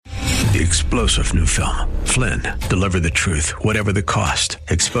the explosive new film, Flynn, deliver the truth, whatever the cost,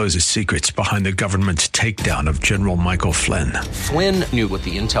 exposes secrets behind the government's takedown of General Michael Flynn. Flynn knew what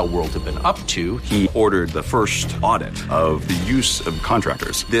the intel world had been up to. He ordered the first audit of the use of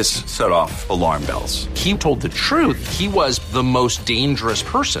contractors. This set off alarm bells. He told the truth. He was the most dangerous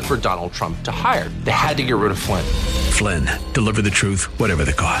person for Donald Trump to hire. They had to get rid of Flynn. Flynn, deliver the truth, whatever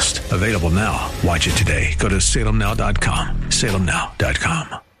the cost. Available now. Watch it today. Go to salemnow.com.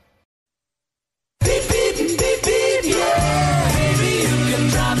 salemnow.com. Beep, beep, beep, beep, yeah. Baby, you can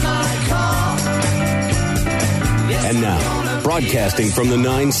drive my car. Yes, and now, broadcasting from the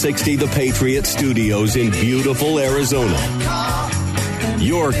 960 The Patriot Studios in beautiful Arizona,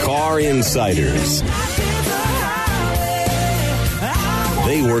 your car insiders.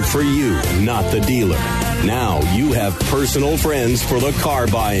 They work for you, not the dealer. Now you have personal friends for the car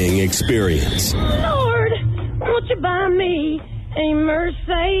buying experience. Lord, won't you buy me a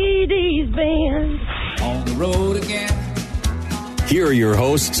Mercedes-Benz? On the road again. Here are your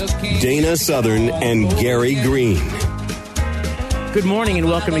hosts, Dana Southern and Gary Green. Good morning and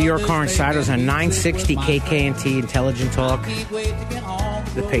welcome to Your Car Insiders on 960 KKNT Intelligent Talk,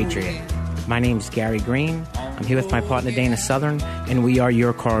 The Patriot. My name is Gary Green. I'm here with my partner Dana Southern, and we are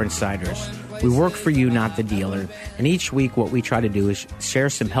Your Car Insiders. We work for you, not the dealer. And each week what we try to do is share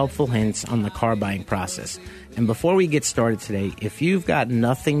some helpful hints on the car buying process. And before we get started today, if you've got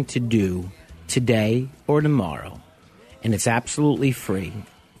nothing to do today or tomorrow, and it's absolutely free,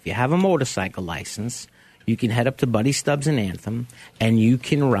 if you have a motorcycle license, you can head up to Buddy Stubbs and Anthem, and you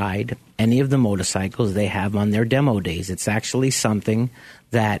can ride any of the motorcycles they have on their demo days. It's actually something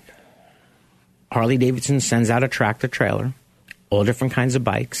that Harley-Davidson sends out a tractor trailer, all different kinds of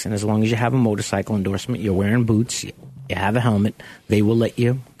bikes, and as long as you have a motorcycle endorsement, you're wearing boots, you have a helmet, they will let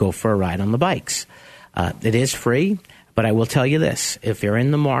you go for a ride on the bikes. It is free, but I will tell you this. If you're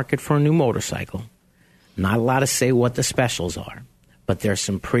in the market for a new motorcycle, not allowed to say what the specials are, but there's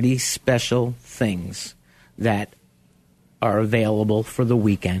some pretty special things that are available for the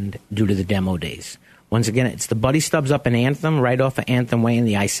weekend due to the demo days. Once again, it's the Buddy Stubbs up in Anthem, right off of Anthem Way in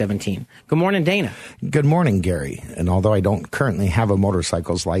the I-17. Good morning, Dana. Good morning, Gary. And although I don't currently have a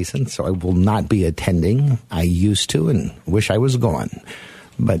motorcycles license, so I will not be attending. I used to and wish I was going.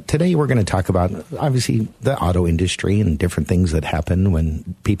 But today we're going to talk about, obviously, the auto industry and different things that happen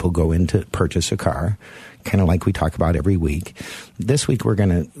when people go in to purchase a car, kind of like we talk about every week. This week we're going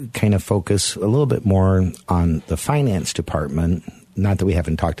to kind of focus a little bit more on the finance department. Not that we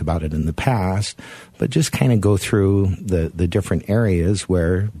haven't talked about it in the past, but just kind of go through the different areas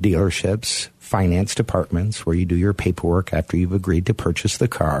where dealerships, finance departments, where you do your paperwork after you've agreed to purchase the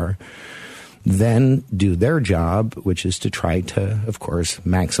car, then do their job, which is to try to, of course,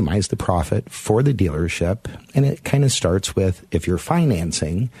 maximize the profit for the dealership. And it kind of starts with, if you're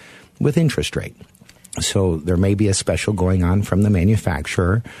financing, with interest rate. So there may be a special going on from the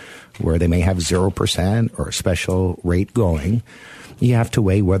manufacturer where they may have 0% or a special rate going. You have to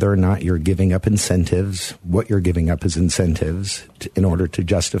weigh whether or not you're giving up incentives, what you're giving up as incentives in order to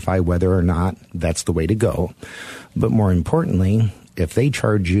justify whether or not that's the way to go. But more importantly, if they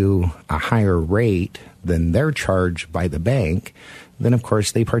charge you a higher rate than they're charged by the bank, then of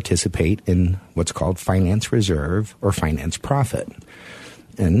course they participate in what's called finance reserve or finance profit.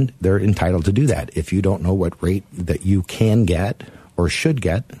 And they're entitled to do that. If you don't know what rate that you can get or should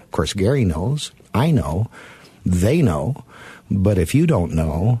get, of course Gary knows, I know, they know. But if you don't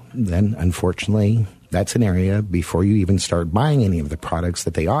know, then unfortunately, that's an area before you even start buying any of the products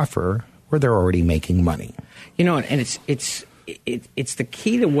that they offer where they're already making money. You know, and it's the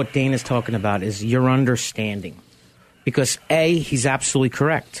key to what Dana's talking about is your understanding. Because, A, he's absolutely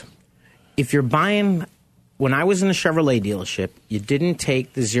correct. If you're buying, when I was in a Chevrolet dealership, you didn't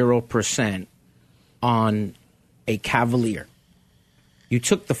take the 0% on a Cavalier. You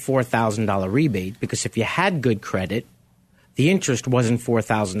took the $4,000 rebate because if you had good credit, the interest wasn't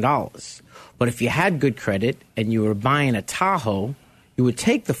 $4,000. But if you had good credit and you were buying a Tahoe, you would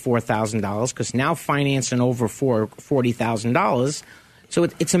take the $4,000 because now financing over $40,000. So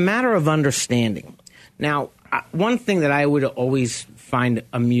it's a matter of understanding. Now, one thing that I would always find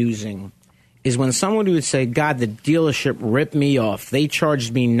amusing is when someone would say, God, the dealership ripped me off. They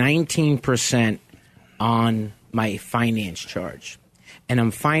charged me 19% on my finance charge. And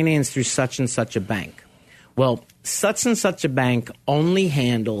I'm financed through such and such a bank. Well, such and such a bank only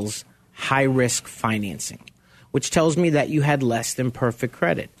handles high-risk financing, which tells me that you had less than perfect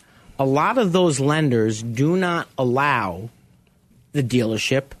credit. A lot of those lenders do not allow the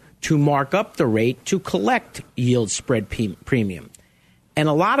dealership to mark up the rate to collect yield spread premium. And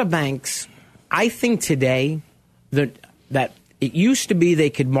a lot of banks, I think today that It used to be they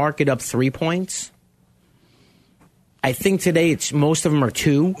could mark it up 3 points. I think today most of them are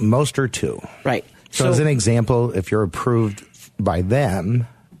 2. Most are 2. Right. So as an example, if you're approved by them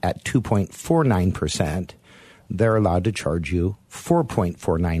at 2.49%, they're allowed to charge you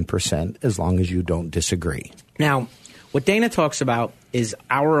 4.49% as long as you don't disagree. Now, what Dana talks about is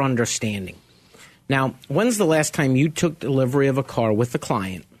our understanding. Now, when's the last time you took delivery of a car with a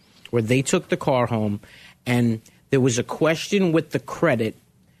client where they took the car home and there was a question with the credit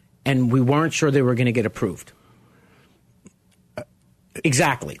and we weren't sure they were going to get approved?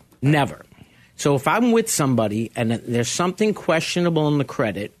 Exactly. Never. So if I'm with somebody and there's something questionable in the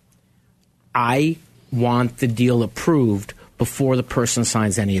credit, I want the deal approved before the person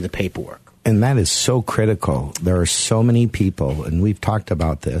signs any of the paperwork. And that is so critical. There are so many people, and we've talked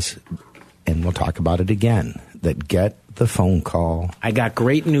about this, and we'll talk about it again, that get the phone call. I got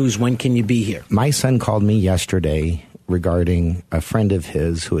great news. When can you be here? My son called me yesterday regarding a friend of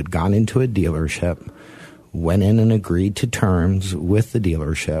his who had gone into a dealership, went in and agreed to terms with the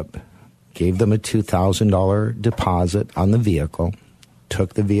dealership, gave them a $2,000 deposit on the vehicle,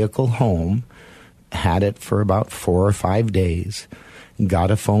 took the vehicle home, had it for about 4 or 5 days,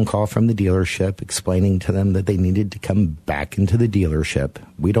 got a phone call from the dealership explaining to them that they needed to come back into the dealership.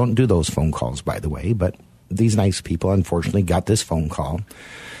 We don't do those phone calls, by the way, but these nice people unfortunately got this phone call.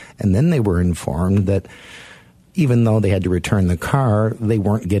 And then they were informed that even though they had to return the car, they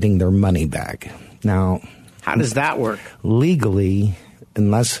weren't getting their money back. Now, how does that work? Legally,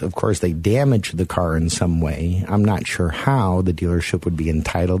 unless, of course, they damaged the car in some way, I'm not sure how the dealership would be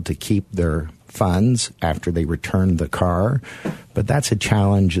entitled to keep their funds after they returned the car. But that's a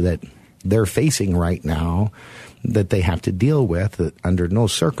challenge that they're facing right now that they have to deal with, that under no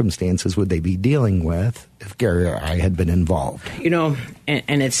circumstances would they be dealing with if Gary or I had been involved. You know,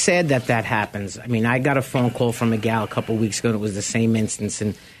 and it's sad that happens. I mean, I got a phone call from a gal a couple of weeks ago, and it was the same instance,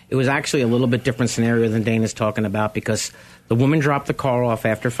 and it was actually a little bit different scenario than Dana's talking about because the woman dropped the car off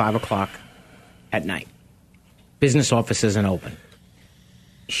after 5 o'clock at night. Business office isn't open.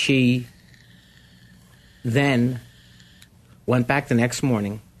 She then went back the next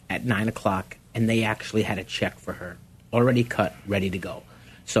morning at 9 o'clock, and they actually had a check for her, already cut, ready to go.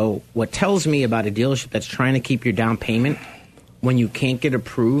 So what tells me about a dealership that's trying to keep your down payment when you can't get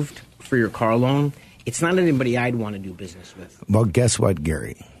approved for your car loan, it's not anybody I'd want to do business with. Well, guess what,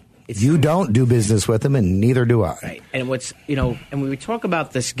 Gary? You don't do business with them, and neither do I. Right. And and when we talk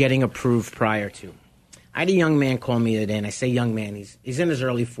about this getting approved prior to, I had a young man call me the other day, and I say young man, he's in his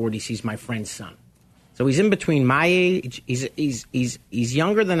early 40s, he's my friend's son. So he's in between my age. He's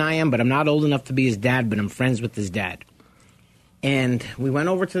younger than I am, but I'm not old enough to be his dad, but I'm friends with his dad. And we went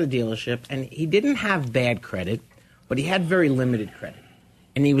over to the dealership, and he didn't have bad credit, but he had very limited credit.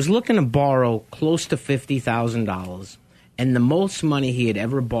 And he was looking to borrow close to $50,000, and the most money he had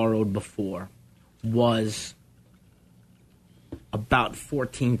ever borrowed before was about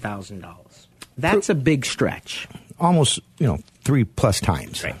 $14,000. That's a big stretch. Almost, 3+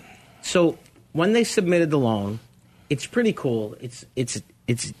 times. Right. So when they submitted the loan, it's pretty cool. It's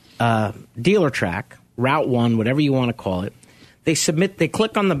Dealer Track, Route 1, whatever you want to call it. They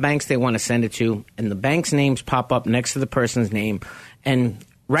click on the banks they want to send it to, and the bank's names pop up next to the person's name. And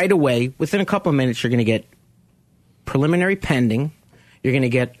right away, within a couple of minutes, you're going to get preliminary pending. You're going to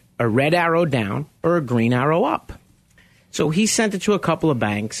get a red arrow down or a green arrow up. So he sent it to a couple of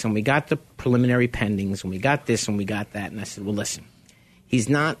banks, and we got the preliminary pendings, and we got this, and we got that. And I said, well, listen, he's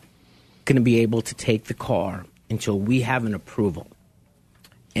not going to be able to take the car until we have an approval.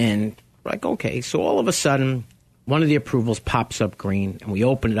 And we're like, okay. So all of a sudden, one of the approvals pops up green, and we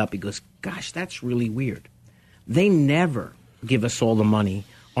open it up. He goes, gosh, that's really weird. They never give us all the money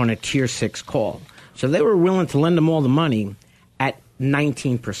on a Tier 6 call. So they were willing to lend them all the money at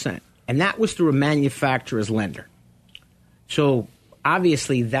 19%. And that was through a manufacturer's lender. So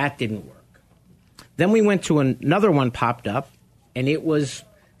obviously that didn't work. Then we went to another one popped up, and it was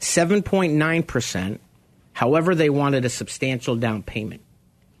 7.9%. However, they wanted a substantial down payment.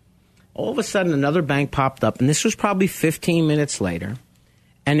 All of a sudden, another bank popped up, and this was probably 15 minutes later,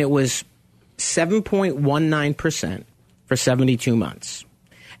 and it was 7.19% for 72 months.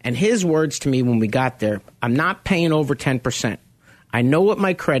 And his words to me when we got there, I'm not paying over 10%. I know what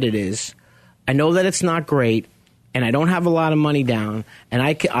my credit is. I know that it's not great, and I don't have a lot of money down, and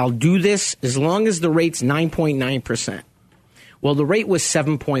I'll do this as long as the rate's 9.9%. Well, the rate was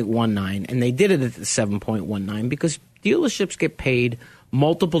 7.19, and they did it at the 7.19 because dealerships get paid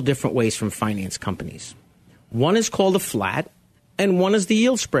multiple different ways from finance companies. One is called a flat, and one is the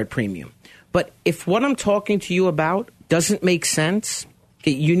yield spread premium. But if what I'm talking to you about doesn't make sense,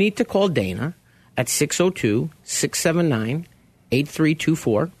 you need to call Dana at 602-679-8800.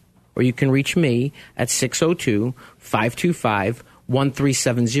 888-8324, or you can reach me at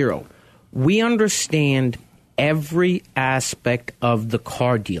 602-525-1370. We understand every aspect of the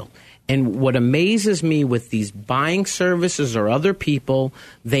car deal. And what amazes me with these buying services or other people,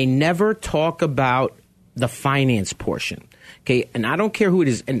 they never talk about the finance portion. Okay, and I don't care who it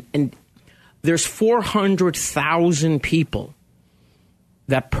is. And there's 400,000 people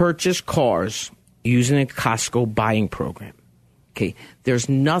that purchase cars using a Costco buying program. Okay, there's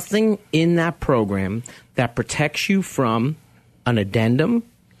nothing in that program that protects you from an addendum,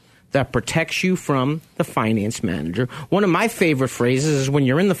 that protects you from the finance manager. One of my favorite phrases is when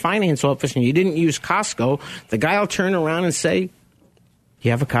you're in the finance office and you didn't use Costco, the guy will turn around and say,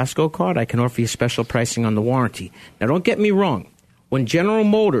 "You have a Costco card? I can offer you special pricing on the warranty." Now, don't get me wrong. When General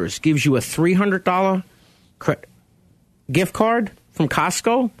Motors gives you a $300 gift card from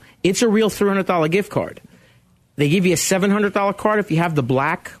Costco, it's a real $300 gift card. They give you a $700 card if you have the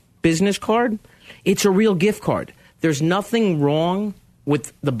black business card. It's a real gift card. There's nothing wrong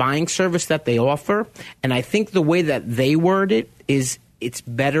with the buying service that they offer, and I think the way that they word it is it's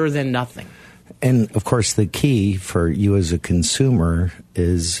better than nothing. And, of course, the key for you as a consumer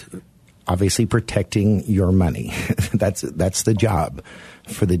is obviously protecting your money. That's the job.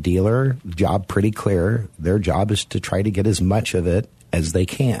 For the dealer, job pretty clear. Their job is to try to get as much of it as they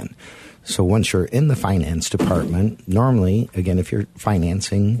can. So once you're in the finance department, normally, again, if you're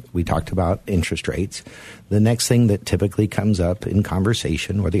financing, we talked about interest rates. The next thing that typically comes up in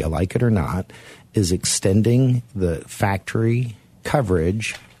conversation, whether you like it or not, is extending the factory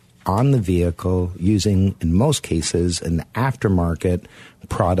coverage on the vehicle using, in most cases, an aftermarket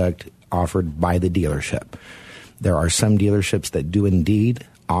product offered by the dealership. There are some dealerships that do indeed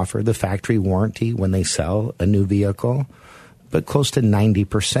offer the factory warranty when they sell a new vehicle, but close to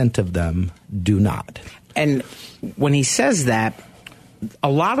 90% of them do not. And when he says that, a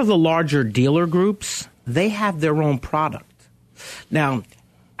lot of the larger dealer groups, they have their own product. Now,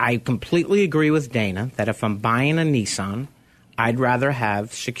 I completely agree with Dana that if I'm buying a Nissan, I'd rather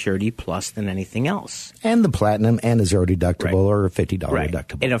have Security Plus than anything else. And the Platinum and a zero deductible or a $50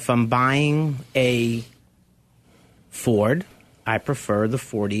 deductible. And if I'm buying a Ford, I prefer the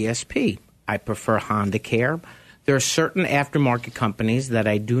Ford ESP. I prefer Honda Care. There are certain aftermarket companies that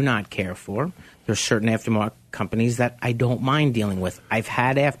I do not care for. There are certain aftermarket companies that I don't mind dealing with. I've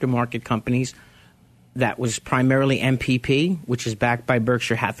had aftermarket companies that was primarily MPP, which is backed by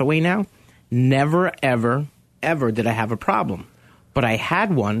Berkshire Hathaway now. Never, ever, ever did I have a problem. But I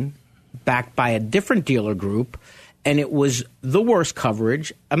had one backed by a different dealer group, and it was the worst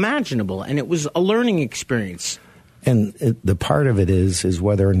coverage imaginable, and it was a learning experience. And the part of it is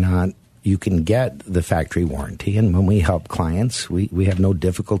whether or not you can get the factory warranty. And when we help clients, we have no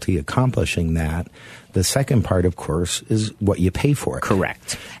difficulty accomplishing that. The second part, of course, is what you pay for it.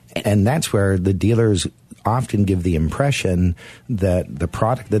 Correct. And that's where the dealers often give the impression that the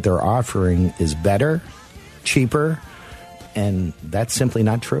product that they're offering is better, cheaper, and that's simply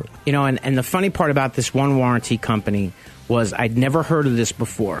not true. You know, and the funny part about this one warranty company was I'd never heard of this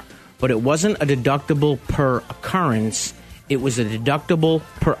before, but it wasn't a deductible per occurrence. It was a deductible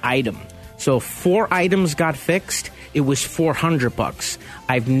per item. So if 4 items got fixed, it was $400.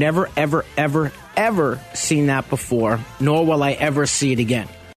 I've never, ever, ever, ever seen that before, nor will I ever see it again.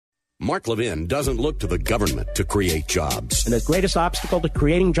 Mark Levin doesn't look to the government to create jobs. And the greatest obstacle to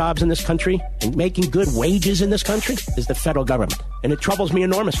creating jobs in this country and making good wages in this country is the federal government. And it troubles me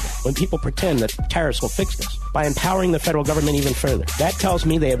enormously when people pretend that tariffs will fix this by empowering the federal government even further. That tells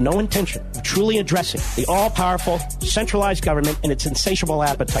me they have no intention of truly addressing the all-powerful, centralized government and its insatiable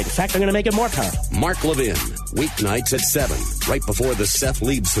appetite. In fact, they're going to make it more powerful. Mark Levin, weeknights at 7, right before the Seth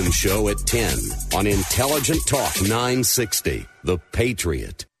Leibson Show at 10 on Intelligent Talk 960, The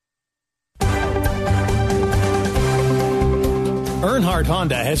Patriot. Earnhardt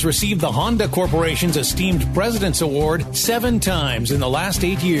Honda has received the Honda Corporation's esteemed President's Award 7 times in the last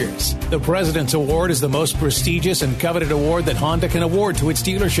 8 years. The President's Award is the most prestigious and coveted award that Honda can award to its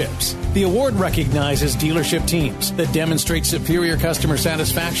dealerships. The award recognizes dealership teams that demonstrate superior customer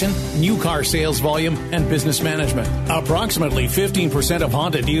satisfaction, new car sales volume, and business management. Approximately 15% of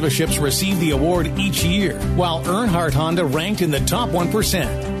Honda dealerships receive the award each year, while Earnhardt Honda ranked in the top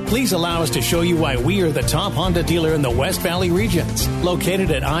 1%. Please allow us to show you why we are the top Honda dealer in the West Valley regions, located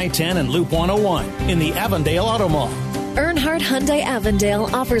at I-10 and Loop 101 in the Avondale Auto Mall. Earnhardt Hyundai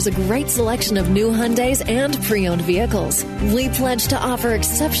Avondale offers a great selection of new Hyundais and pre-owned vehicles. We pledge to offer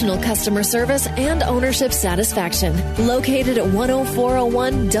exceptional customer service and ownership satisfaction. Located at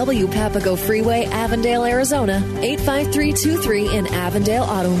 10401 W Papago Freeway, Avondale, Arizona, 85323 in Avondale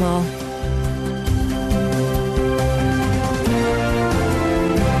Auto Mall.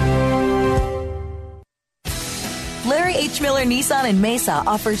 H. Miller Nissan in Mesa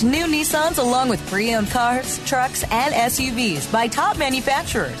offers new Nissans along with pre-owned cars, trucks, and SUVs by top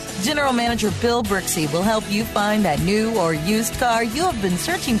manufacturers. General Manager Bill Brixey will help you find that new or used car you have been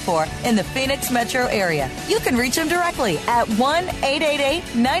searching for in the Phoenix metro area. You can reach him directly at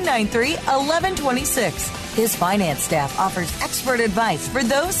 1-888-993-1126. His finance staff offers expert advice for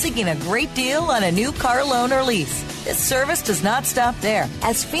those seeking a great deal on a new car loan or lease. This service does not stop there,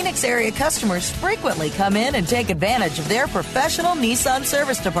 as Phoenix area customers frequently come in and take advantage of their professional Nissan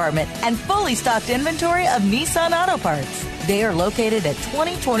service department and fully stocked inventory of Nissan auto parts. They are located at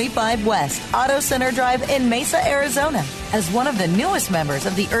 2025 West Auto Center Drive in Mesa, Arizona. As one of the newest members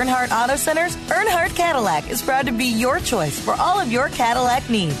of the Earnhardt Auto Centers, Earnhardt Cadillac is proud to be your choice for all of your Cadillac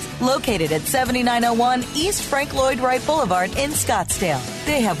needs. Located at 7901 East Frank Lloyd Wright Boulevard in Scottsdale.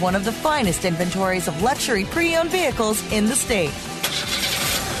 They have one of the finest inventories of luxury pre-owned vehicles in the state.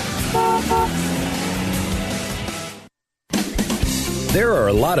 There are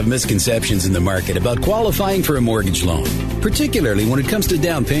a lot of misconceptions in the market about qualifying for a mortgage loan, particularly when it comes to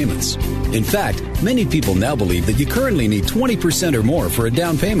down payments. In fact, many people now believe that you currently need 20% or more for a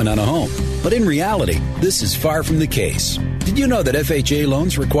down payment on a home. But in reality, this is far from the case. Did you know that FHA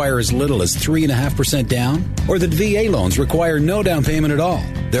loans require as little as 3.5% down? Or that VA loans require no down payment at all?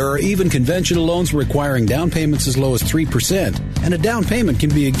 There are even conventional loans requiring down payments as low as 3%, and a down payment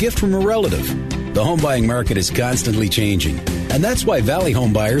can be a gift from a relative. The home buying market is constantly changing, and that's why Valley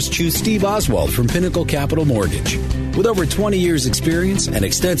home buyers choose Steve Oswald from Pinnacle Capital Mortgage. With over 20 years' experience and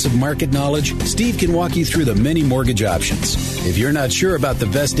extensive market knowledge, Steve can walk you through the many mortgage options. If you're not sure about the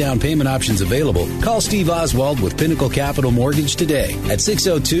best down payment options available, call Steve Oswald with Pinnacle Capital Mortgage today at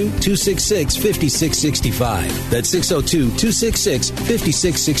 602-266-5665. That's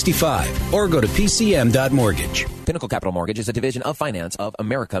 602-266-5665. Or go to pcm.mortgage. Pinnacle Capital Mortgage is a division of finance of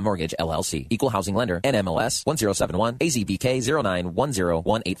America Mortgage, LLC. Equal housing lender, NMLS 1071, AZBK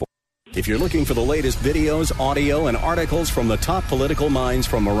 0910184. If you're looking for the latest videos, audio, and articles from the top political minds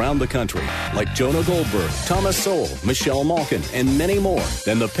from around the country, like Jonah Goldberg, Thomas Sowell, Michelle Malkin, and many more,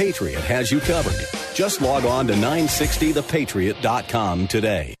 then The Patriot has you covered. Just log on to 960thepatriot.com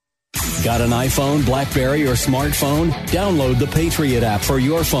today. Got an iPhone, BlackBerry, or smartphone? Download the Patriot app for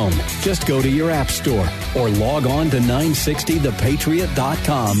your phone. Just go to your app store or log on to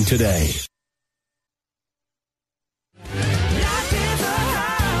 960thepatriot.com today.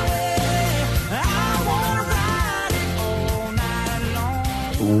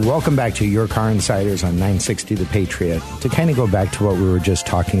 Welcome back to Your Car Insiders on 960 The Patriot. To kind of go back to what we were just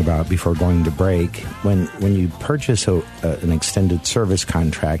talking about before going to break, when you purchase an extended service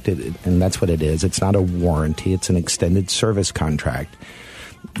contract, and that's what it is, it's not a warranty, it's an extended service contract.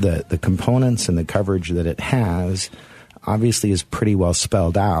 The components and the coverage that it has obviously is pretty well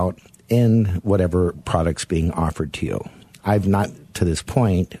spelled out in whatever product's being offered to you. I've not, to this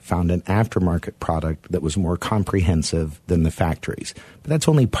point, found an aftermarket product that was more comprehensive than the factories. But that's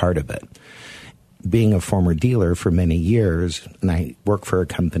only part of it. Being a former dealer for many years, and I work for a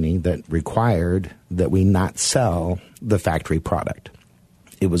company that required that we not sell the factory product.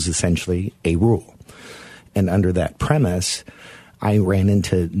 It was essentially a rule. And under that premise, I ran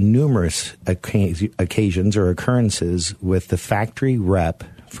into numerous occasions or occurrences with the factory rep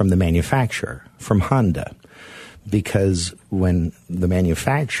from the manufacturer, from Honda. Because when the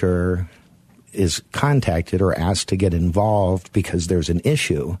manufacturer is contacted or asked to get involved because there's an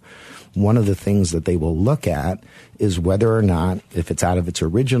issue, one of the things that they will look at is whether or not, if it's out of its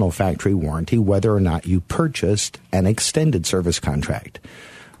original factory warranty, whether or not you purchased an extended service contract.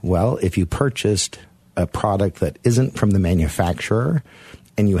 Well, if you purchased a product that isn't from the manufacturer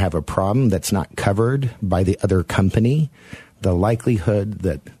and you have a problem that's not covered by the other company, the likelihood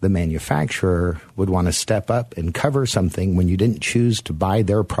that the manufacturer would want to step up and cover something when you didn't choose to buy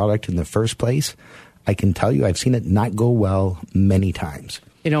their product in the first place, I can tell you I've seen it not go well many times.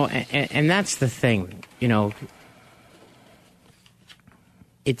 You know, and that's the thing. You know,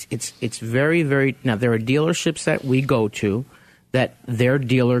 it's very, very. Now there are dealerships that we go to that their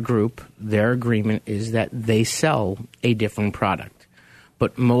dealer group, their agreement is that they sell a different product.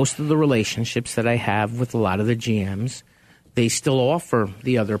 But most of the relationships that I have with a lot of the GMs, they still offer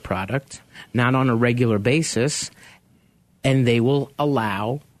the other product, not on a regular basis, and they will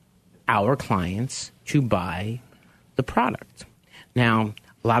allow our clients to buy the product. Now,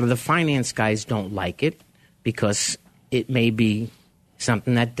 a lot of the finance guys don't like it because it may be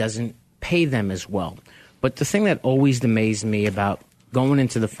something that doesn't pay them as well. But the thing that always amazed me about going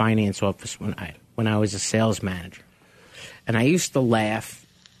into the finance office when I was a sales manager, and I used to laugh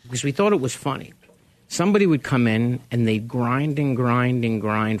because we thought it was funny. Somebody would come in and they'd grind and grind and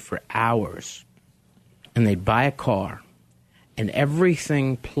grind for hours, and they'd buy a car, and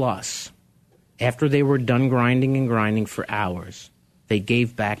everything plus, after they were done grinding and grinding for hours, they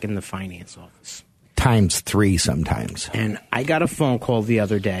gave back in the finance office. Times 3 sometimes. And I got a phone call the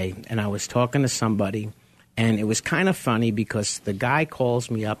other day, and I was talking to somebody, and it was kind of funny because the guy calls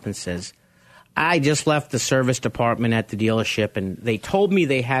me up and says, I just left the service department at the dealership, and they told me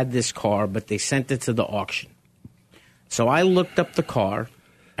they had this car, but they sent it to the auction. So I looked up the car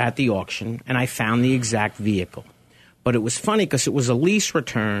at the auction, and I found the exact vehicle. But it was funny because it was a lease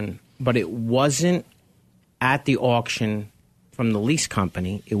return, but it wasn't at the auction from the lease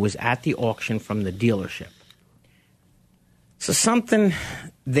company. It was at the auction from the dealership. So something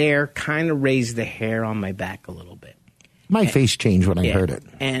there kind of raised the hair on my back a little bit. My face changed when I heard it.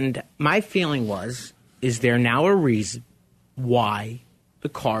 And my feeling was, is there now a reason why the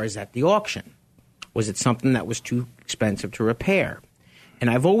car is at the auction? Was it something that was too expensive to repair? And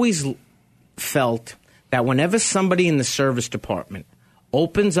I've always felt that whenever somebody in the service department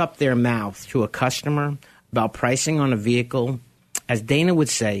opens up their mouth to a customer about pricing on a vehicle, as Dana would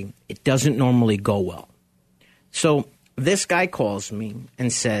say, it doesn't normally go well. So this guy calls me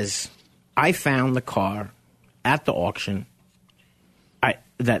and says, I found the car at the auction.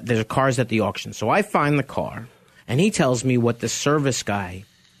 That there's cars at the auction. So I find the car, and he tells me what the service guy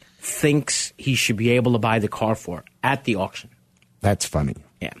thinks he should be able to buy the car for at the auction. That's funny.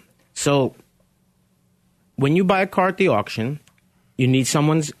 Yeah. So when you buy a car at the auction, you need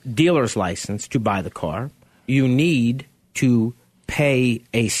someone's dealer's license to buy the car. You need to pay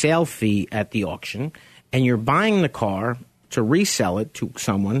a sale fee at the auction, and you're buying the car to resell it to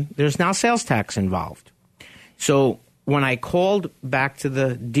someone. There's now sales tax involved. So when I called back to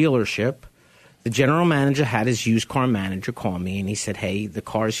the dealership, the general manager had his used car manager call me, and he said, hey, the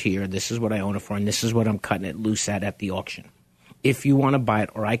car's here. This is what I own it for, and this is what I'm cutting it loose at the auction. If you want to buy it,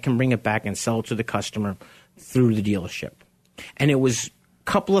 or I can bring it back and sell it to the customer through the dealership. And it was a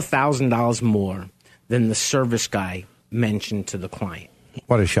couple of $1,000s more than the service guy mentioned to the client.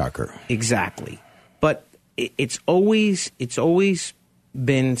 What a shocker. Exactly. But it's always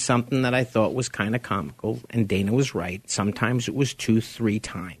been something that I thought was kind of comical, and Dana was right. Sometimes it was 2-3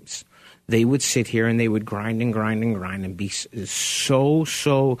 times. They would sit here and they would grind and grind and grind and be so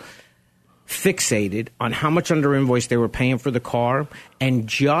fixated on how much under invoice they were paying for the car, and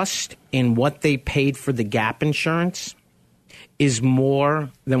just in what they paid for the gap insurance is more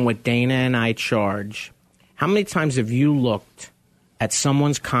than what Dana and I charge. How many times have you looked at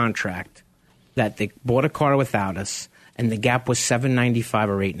someone's contract that they bought a car without us, and the gap was $795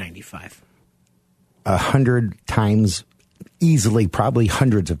 or $895? 100 times, easily, probably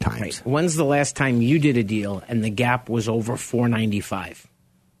hundreds of times. Right. When's the last time you did a deal and the gap was over $495?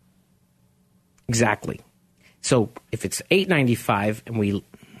 Exactly. So if it's $895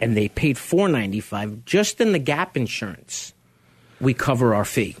 and they paid $495, just in the gap insurance, we cover our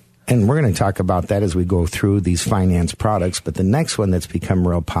fee. And we're going to talk about that as we go through these finance products. But the next one that's become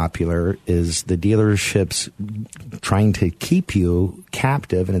real popular is the dealerships trying to keep you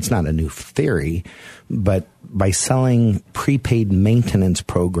captive. And it's not a new theory, but by selling prepaid maintenance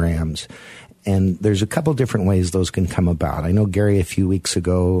programs. And there's a couple different ways those can come about. I know Gary a few weeks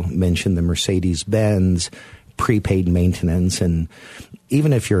ago mentioned the Mercedes-Benz prepaid maintenance. And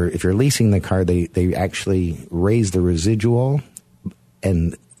even if you're leasing the car, they actually raise the residual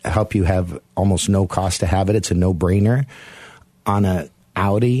and help you have almost no cost to have it. It's a no-brainer. On a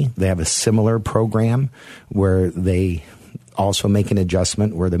Audi, they have a similar program where they also make an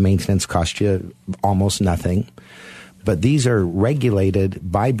adjustment where the maintenance costs you almost nothing. But these are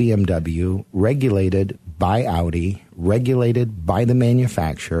regulated by BMW, regulated by Audi, regulated by the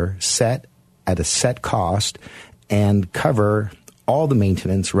manufacturer, set at a set cost, and cover all the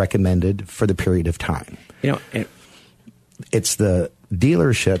maintenance recommended for the period of time. It's the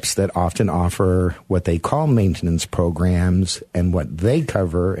dealerships that often offer what they call maintenance programs, and what they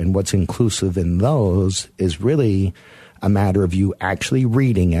cover and what's inclusive in those is really a matter of you actually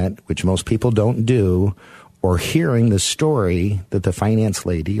reading it, which most people don't do, or hearing the story that the finance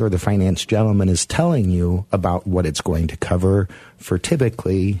lady or the finance gentleman is telling you about what it's going to cover for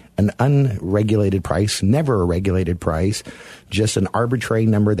typically an unregulated price, never a regulated price, just an arbitrary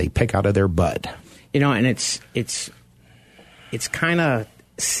number they pick out of their butt. And it's kind of a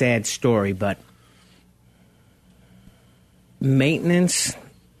sad story, but maintenance,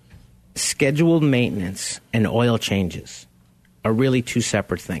 scheduled maintenance, and oil changes are really two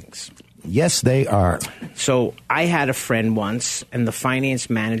separate things. Yes, they are. So I had a friend once, and the finance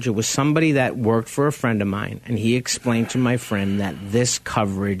manager was somebody that worked for a friend of mine, and he explained to my friend that this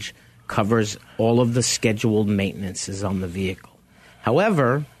coverage covers all of the scheduled maintenances on the vehicle.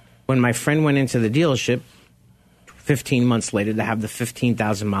 However, when my friend went into the dealership 15 months later to have the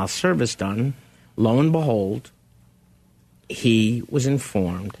 15,000-mile service done. Lo and behold, he was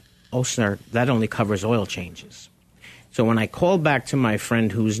informed, oh, sir, that only covers oil changes. So when I called back to my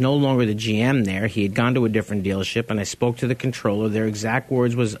friend who's no longer the GM there, he had gone to a different dealership, and I spoke to the controller. Their exact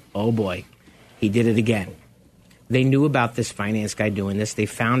words was, oh, boy, he did it again. They knew about this finance guy doing this. They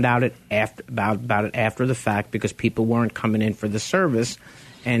found out about it after the fact because people weren't coming in for the service.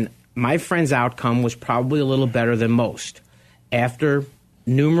 And my friend's outcome was probably a little better than most. After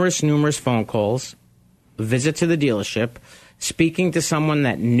numerous phone calls, a visit to the dealership, speaking to someone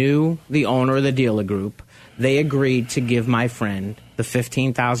that knew the owner of the dealer group, they agreed to give my friend the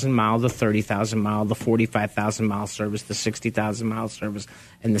 15,000-mile, the 30,000-mile, the 45,000-mile service, the 60,000-mile service,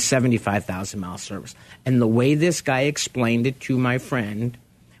 and the 75,000-mile service. And the way this guy explained it to my friend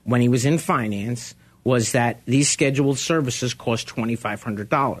when he was in finance was that these scheduled services cost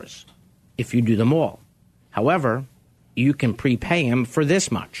 $2,500 if you do them all. However, you can prepay him for this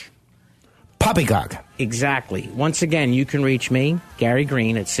much. Poppycock. Exactly. Once again, you can reach me, Gary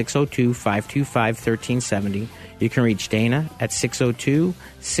Green, at 602-525-1370. You can reach Dana at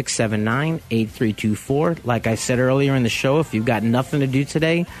 602-679-8324. Like I said earlier in the show, if you've got nothing to do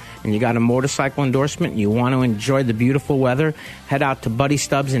today and you got a motorcycle endorsement and you want to enjoy the beautiful weather, head out to Buddy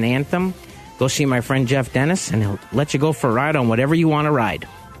Stubbs in Anthem. Go see my friend Jeff Dennis, and he'll let you go for a ride on whatever you want to ride.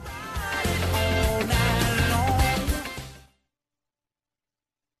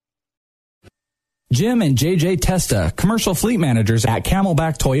 Jim and JJ Testa, commercial fleet managers at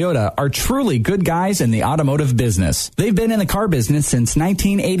Camelback Toyota, are truly good guys in the automotive business. They've been in the car business since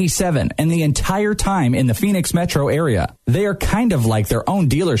 1987 and the entire time in the Phoenix metro area. They are kind of like their own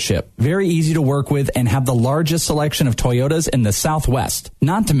dealership, very easy to work with, and have the largest selection of Toyotas in the Southwest.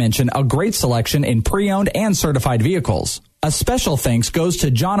 Not to mention a great selection in pre-owned and certified vehicles. A special thanks goes to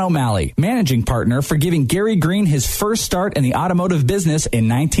John O'Malley, managing partner, for giving Gary Green his first start in the automotive business in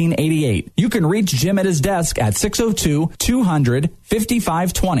 1988. You can reach Jim at his desk at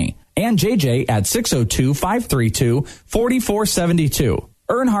 602-200-5520 and JJ at 602-532-4472.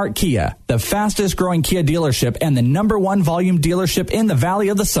 Earnhardt Kia, the fastest growing Kia dealership and the #1 volume dealership in the Valley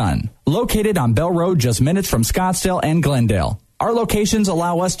of the Sun. Located on Bell Road, just minutes from Scottsdale and Glendale. Our locations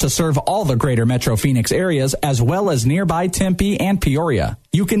allow us to serve all the greater Metro Phoenix areas as well as nearby Tempe and Peoria.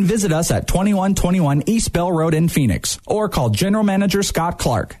 You can visit us at 2121 East Bell Road in Phoenix or call General Manager Scott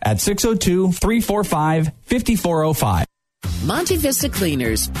Clark at 602-345-5405. Monte Vista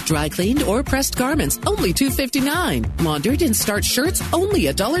Cleaners. Dry cleaned or pressed garments, only $2.59. Laundered and starched shirts, only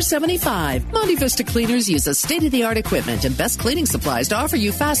 $1.75. Monte Vista Cleaners uses state-of-the-art equipment and best cleaning supplies to offer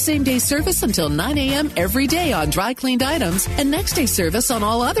you fast same-day service until 9 a.m. every day on dry cleaned items and next-day service on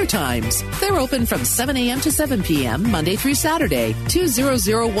all other times. They're open from 7 a.m. to 7 p.m. Monday through Saturday.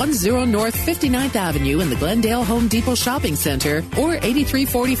 20010 North 59th Avenue in the Glendale Home Depot Shopping Center or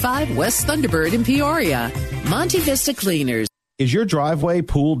 8345 West Thunderbird in Peoria. Monte Vista Cleaners. Is your driveway,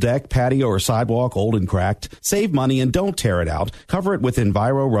 pool, deck, patio, or sidewalk old and cracked? Save money and don't tear it out. Cover it with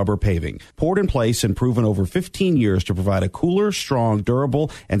Enviro Rubber Paving. Poured in place and proven over 15 years to provide a cooler, strong, durable,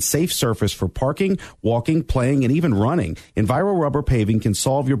 and safe surface for parking, walking, playing, and even running. Enviro Rubber Paving can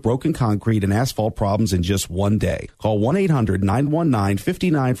solve your broken concrete and asphalt problems in just one day. Call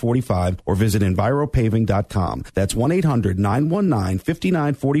 1-800-919-5945 or visit EnviroPaving.com. That's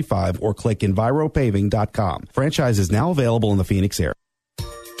 1-800-919-5945 or click EnviroPaving.com. Franchise is now available in the Phoenix area.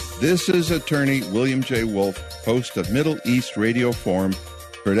 This is attorney William J. Wolf, host of Middle East Radio Forum,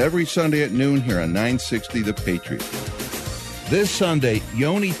 heard every Sunday at noon here on 960 The Patriot. This Sunday,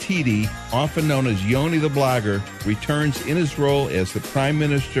 Yoni Titi, often known as Yoni the Blogger, returns in his role as the Prime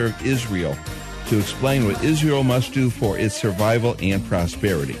Minister of Israel to explain what Israel must do for its survival and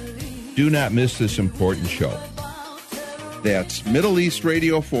prosperity. Do not miss this important show. That's Middle East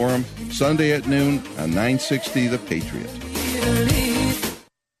Radio Forum, Sunday at noon on 960 The Patriot.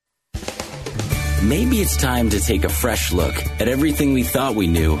 Maybe it's time to take a fresh look at everything we thought we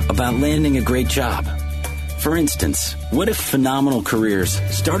knew about landing a great job. For instance, what if phenomenal careers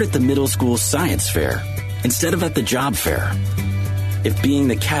start at the middle school science fair instead of at the job fair? If being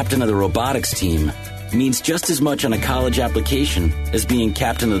the captain of the robotics team means just as much on a college application as being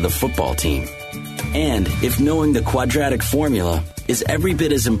captain of the football team. And if knowing the quadratic formula is every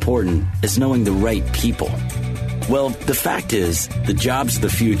bit as important as knowing the right people. Well, the fact is, the jobs of the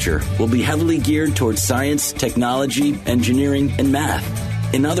future will be heavily geared towards science, technology, engineering, and math.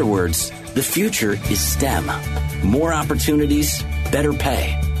 In other words, the future is STEM. More opportunities, better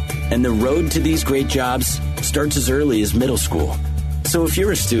pay. And the road to these great jobs starts as early as middle school. So if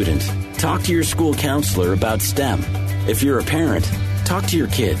you're a student, talk to your school counselor about STEM. If you're a parent, talk to your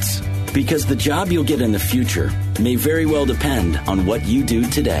kids. Because the job you'll get in the future may very well depend on what you do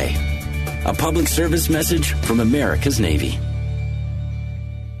today. A public service message from America's Navy.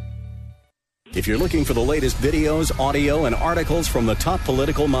 If you're looking for the latest videos, audio, and articles from the top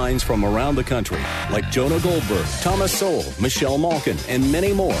political minds from around the country, like Jonah Goldberg, Thomas Sowell, Michelle Malkin, and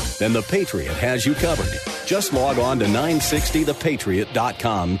many more, then The Patriot has you covered. Just log on to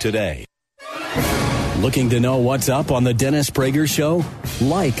 960thepatriot.com today. Looking to know what's up on The Dennis Prager Show?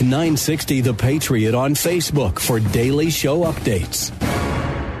 Like 960 The Patriot on Facebook for daily show updates.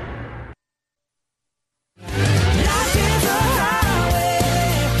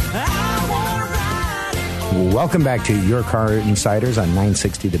 Welcome back to Your Car Insiders on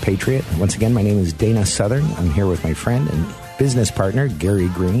 960 The Patriot. Once again, my name is Dana Southern. I'm here with my friend and business partner, Gary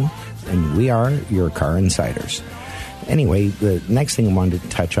Green, and we are Your Car Insiders. Anyway, the next thing I wanted to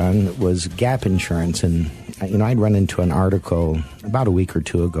touch on was gap insurance. And, I'd run into an article about a week or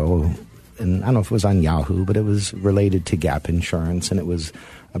two ago, and I don't know if it was on Yahoo, but it was related to gap insurance. And it was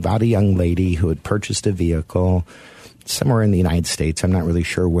about a young lady who had purchased a vehicle somewhere in the United States, I'm not really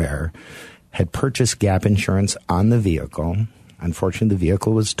sure where, had purchased gap insurance on the vehicle. Unfortunately, the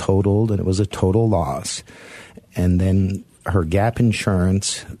vehicle was totaled, and it was a total loss. And then her gap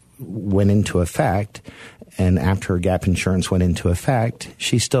insurance went into effect, and after her gap insurance went into effect,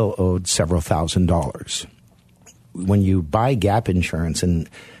 she still owed several $1,000s. When you buy gap insurance, and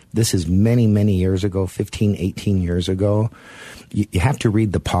this is many, many years ago, 15, 18 years ago, you have to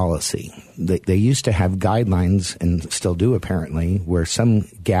read the policy. They used to have guidelines, and still do apparently, where some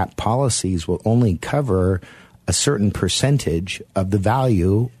gap policies will only cover a certain percentage of the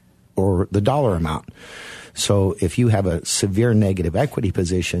value or the dollar amount. So if you have a severe negative equity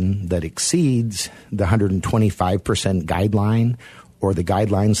position that exceeds the 125% guideline or the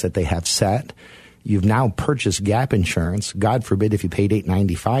guidelines that they have set, you've now purchased gap insurance. God forbid if you paid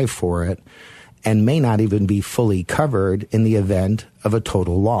 $895 for it, and may not even be fully covered in the event of a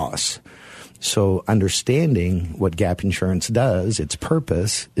total loss. So understanding what gap insurance does, its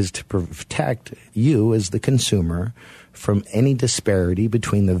purpose is to protect you as the consumer from any disparity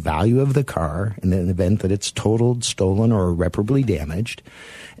between the value of the car in the event that it's totaled, stolen, or irreparably damaged.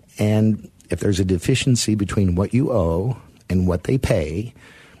 And if there's a deficiency between what you owe and what they pay,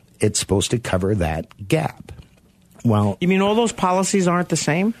 it's supposed to cover that gap. Well, you mean all those policies aren't the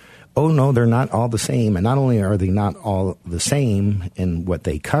same? Oh, no, they're not all the same. And not only are they not all the same in what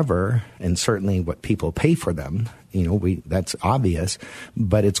they cover and certainly what people pay for them, that's obvious,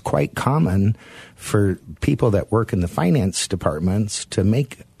 but it's quite common for people that work in the finance departments to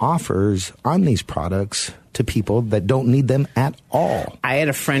make offers on these products to people that don't need them at all. I had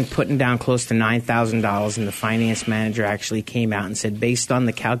a friend putting down close to $9,000, and the finance manager actually came out and said, based on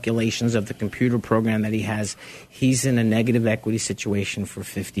the calculations of the computer program that he has, he's in a negative equity situation for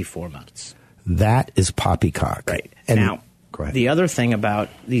 54 months. That is poppycock. Right. And now, the other thing about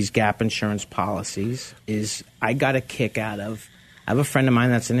these gap insurance policies is I got a kick out of, I have a friend of mine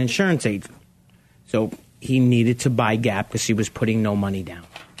that's an insurance agent. So he needed to buy gap because he was putting no money down.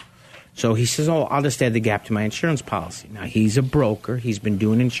 So he says, I'll just add the gap to my insurance policy. Now, he's a broker. He's been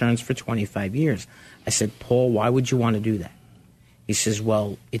doing insurance for 25 years. I said, Paul, why would you want to do that? He says,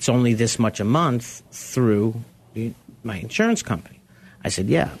 well, it's only this much a month through my insurance company. I said,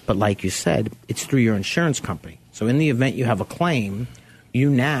 yeah, but like you said, it's through your insurance company. So in the event you have a claim, you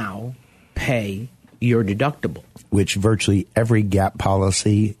now pay your deductible. Which virtually every gap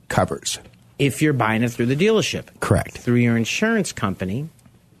policy covers. If you're buying it through the dealership. Correct. Through your insurance company,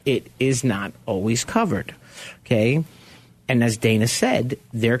 it is not always covered, okay? And as Dana said,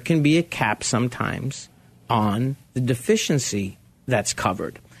 there can be a cap sometimes on the deficiency that's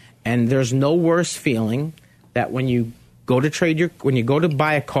covered. And there's no worse feeling that when you go to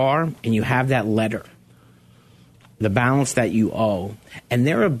buy a car and you have that letter, the balance that you owe, and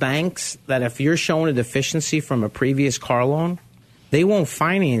there are banks that if you're showing a deficiency from a previous car loan, they won't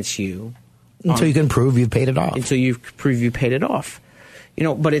finance you until you can prove you've paid it off. Until you prove you paid it off.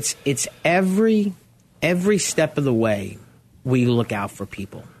 But it's every step of the way we look out for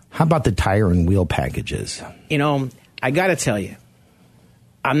people. How about the tire and wheel packages? I got to tell you,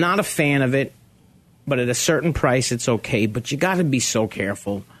 I'm not a fan of it, but at a certain price, it's okay. But you got to be so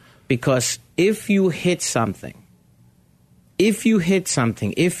careful because if you hit something, if you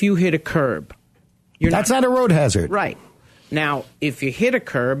hit a curb, that's not a road hazard. Right. Now, if you hit a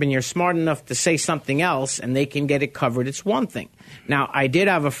curb and you're smart enough to say something else and they can get it covered, it's one thing. Now, I did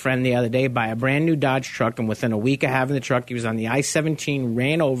have a friend the other day buy a brand new Dodge truck, and within a week of having the truck, he was on the I-17,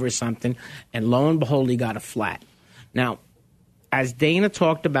 ran over something, and lo and behold, he got a flat. Now, as Dana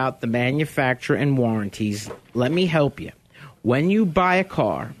talked about the manufacturer and warranties, let me help you. When you buy a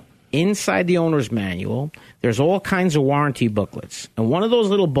car inside the owner's manual, there's all kinds of warranty booklets. And one of those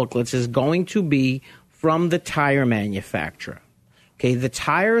little booklets is going to be from the tire manufacturer. Okay, the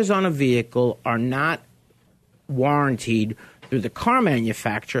tires on a vehicle are not warranted through the car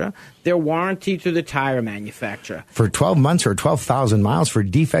manufacturer. They're warranted through the tire manufacturer. For 12 months or 12,000 miles for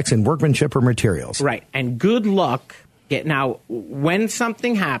defects in workmanship or materials. Right. And good luck. Now, when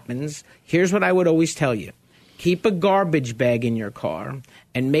something happens, here's what I would always tell you. Keep a garbage bag in your car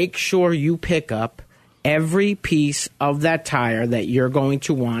and make sure you pick up every piece of that tire that you're going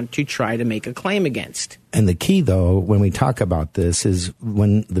to want to try to make a claim against. And the key, though, when we talk about this is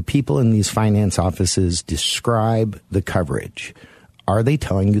when the people in these finance offices describe the coverage, are they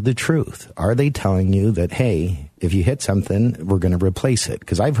telling you the truth? Are they telling you that, hey, if you hit something, we're going to replace it?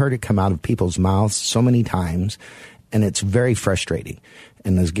 Because I've heard it come out of people's mouths so many times, and it's very frustrating.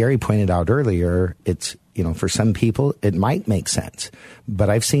 And as Gary pointed out earlier, it's, you know, for some people, it might make sense.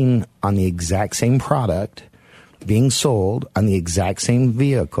 But I've seen on the exact same product being sold on the exact same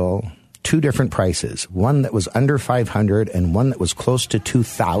vehicle, two different prices. One that was under $500 and one that was close to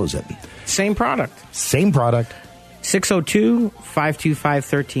 $2,000. Same product. Same product.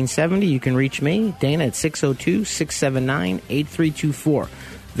 602-525-1370. You can reach me, Dana, at 602-679-8324.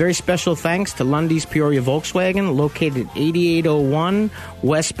 Very special thanks to Lundy's Peoria Volkswagen, located at 8801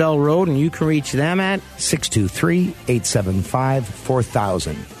 West Bell Road, and you can reach them at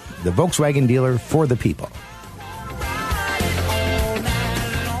 623-875-4000. The Volkswagen dealer for the people.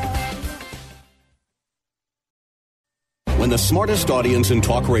 When the smartest audience in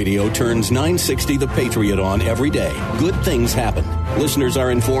talk radio turns 960 The Patriot on every day, good things happen. Listeners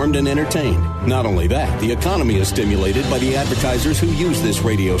are informed and entertained. Not only that, the economy is stimulated by the advertisers who use this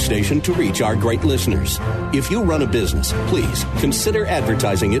radio station to reach our great listeners. If you run a business, please consider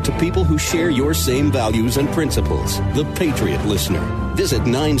advertising it to people who share your same values and principles. The Patriot Listener. Visit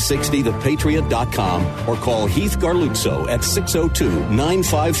 960thepatriot.com or call Heath Garluzzo at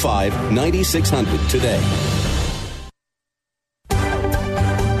 602-955-9600 today.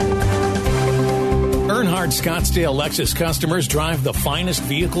 Earnhardt Scottsdale Lexus customers drive the finest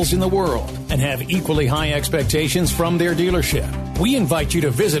vehicles in the world and have equally high expectations from their dealership. We invite you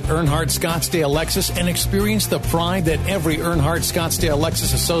to visit Earnhardt Scottsdale Lexus and experience the pride that every Earnhardt Scottsdale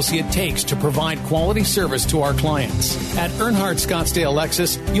Lexus associate takes to provide quality service to our clients. At Earnhardt Scottsdale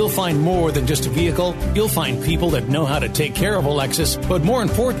Lexus, you'll find more than just a vehicle. You'll find people that know how to take care of a Lexus, but more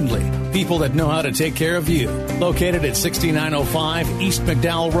importantly, people that know how to take care of you. Located at 6905 East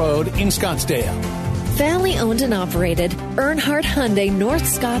McDowell Road in Scottsdale. Family owned and operated, Earnhardt Hyundai North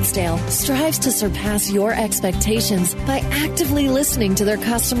Scottsdale strives to surpass your expectations by actively listening to their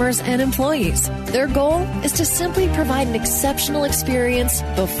customers and employees. Their goal is to simply provide an exceptional experience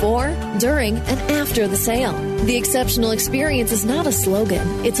before, during, and after the sale. The exceptional experience is not a slogan,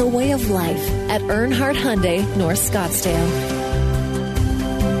 it's a way of life at Earnhardt Hyundai North Scottsdale.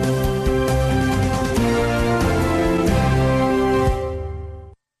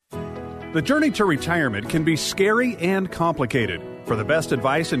 The journey to retirement can be scary and complicated. For the best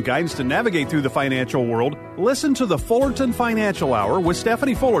advice and guidance to navigate through the financial world, listen to the Fullerton Financial Hour with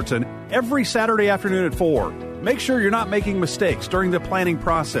Stephanie Fullerton every Saturday afternoon at 4. Make sure you're not making mistakes during the planning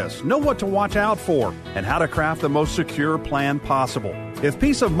process. Know what to watch out for and how to craft the most secure plan possible. If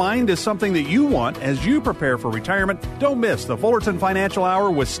peace of mind is something that you want as you prepare for retirement, don't miss the Fullerton Financial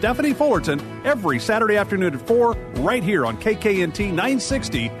Hour with Stephanie Fullerton every Saturday afternoon at 4 right here on KKNT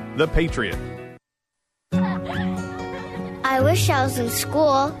 960, The Patriot. I wish I was in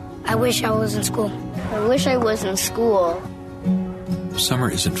school. I wish I was in school. I wish I was in school.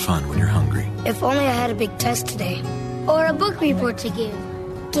 Summer isn't fun when you're hungry. If only I had a big test today. Or a book report to give.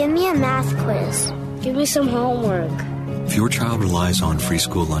 Give me a math quiz. Give me some homework. If your child relies on free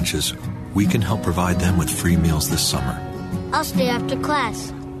school lunches, we can help provide them with free meals this summer. I'll stay after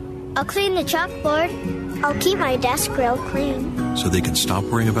class. I'll clean the chalkboard. I'll keep my desk real clean. So they can stop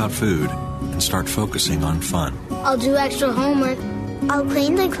worrying about food and start focusing on fun. I'll do extra homework. I'll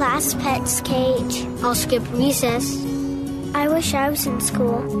clean the class pet's cage. I'll skip recess. I wish I was in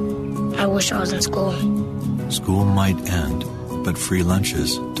school. I wish I was in school. School might end, but free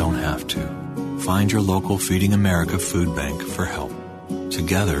lunches don't have to. Find your local Feeding America food bank for help.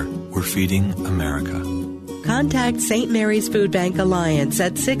 Together, we're feeding America. Contact St. Mary's Food Bank Alliance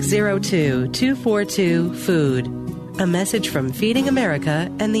at 602-242-FOOD. A message from Feeding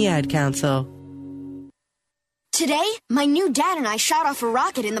America and the Ad Council. Today, my new dad and I shot off a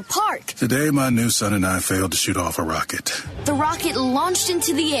rocket in the park. Today, my new son and I failed to shoot off a rocket. The rocket launched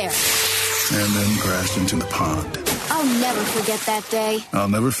into the air. And then crashed into the pond. I'll never forget that day. I'll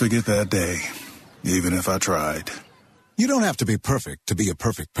never forget that day, even if I tried. You don't have to be perfect to be a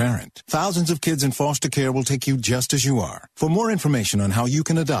perfect parent. Thousands of kids in foster care will take you just as you are. For more information on how you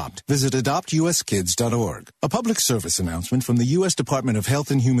can adopt, visit adoptuskids.org. A public service announcement from the U.S. Department of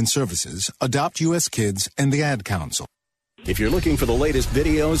Health and Human Services, Adopt U.S. Kids, and the Ad Council. If you're looking for the latest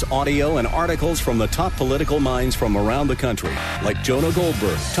videos, audio, and articles from the top political minds from around the country, like Jonah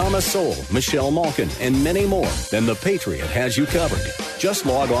Goldberg, Thomas Sowell, Michelle Malkin, and many more, then The Patriot has you covered. Just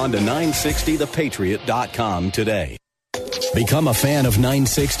log on to 960thepatriot.com today. Become a fan of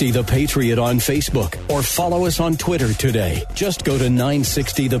 960 The Patriot on Facebook or follow us on Twitter today. Just go to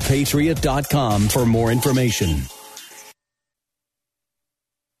 960thepatriot.com for more information.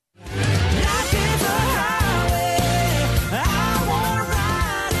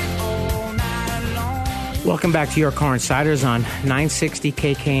 Welcome back to Your Car Insiders on 960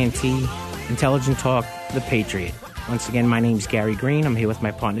 KKNT, Intelligent Talk, The Patriot. Once again, my name's Gary Green. I'm here with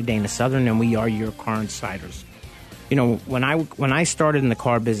my partner, Dana Southern, and we are Your Car Insiders. You know, when I started in the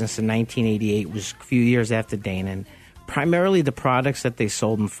car business in 1988, it was a few years after Dana, and primarily the products that they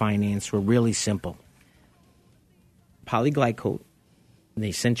sold in finance were really simple. Polyglycol.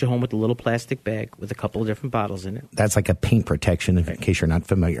 They sent you home with a little plastic bag with a couple of different bottles in it. That's like a paint protection, in case you're not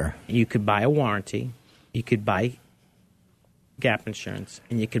familiar. You could buy a warranty. You could buy gap insurance,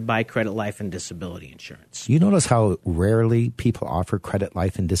 and you could buy credit, life, and disability insurance. You notice how rarely people offer credit,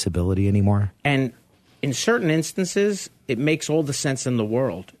 life, and disability anymore? And in certain instances, it makes all the sense in the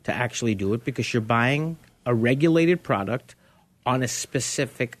world to actually do it because you're buying a regulated product on a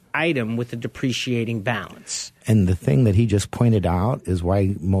specific item with a depreciating balance. And the thing that he just pointed out is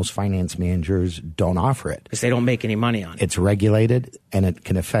why most finance managers don't offer it. Because they don't make any money on it. It's regulated, and it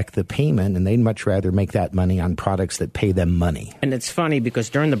can affect the payment, and they'd much rather make that money on products that pay them money. And it's funny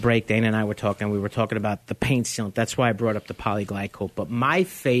because during the break, Dana and I were talking about the paint sealant. That's why I brought up the Polyglycol. But my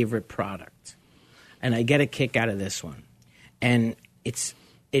favorite product, and I get a kick out of this one, and it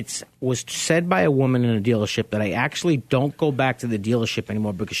was said by a woman in a dealership that I actually don't go back to the dealership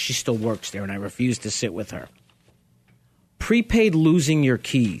anymore because she still works there and I refuse to sit with her. Prepaid losing your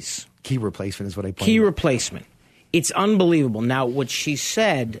keys. Key replacement is what I pointed out. Key replacement. It's unbelievable. Now, what she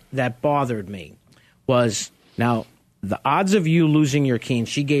said that bothered me was, now, the odds of you losing your key, and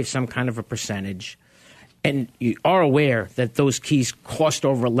she gave some kind of a percentage, and you are aware that those keys cost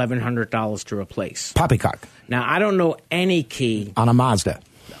over $1,100 to replace. Poppycock. Now, I don't know any key. On a Mazda,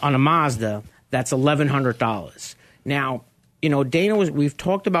 that's $1,100. Now, you know, we've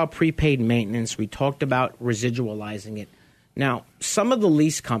talked about prepaid maintenance. We talked about residualizing it. Now, some of the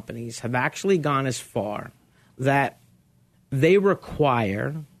lease companies have actually gone as far that they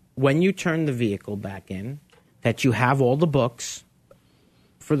require, when you turn the vehicle back in, that you have all the books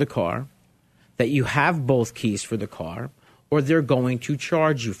for the car, that you have both keys for the car, or they're going to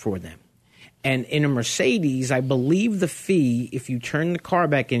charge you for them. And in a Mercedes, I believe the fee, if you turn the car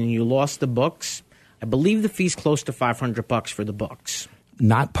back in and you lost the books, I believe the fee's close to $500 for the books.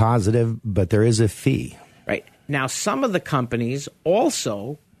 Not positive, but there is a fee. Right. Now, some of the companies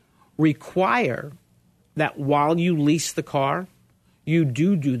also require that while you lease the car, you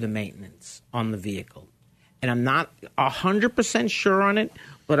do the maintenance on the vehicle. And I'm not 100% sure on it,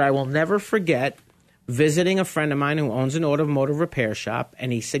 but I will never forget visiting a friend of mine who owns an automotive repair shop,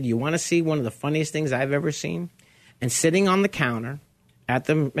 and he said, you want to see one of the funniest things I've ever seen? And sitting on the counter at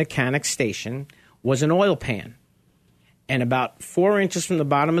the mechanic station was an oil pan. And about 4 inches from the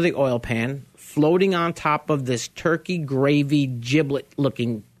bottom of the oil pan, floating on top of this turkey gravy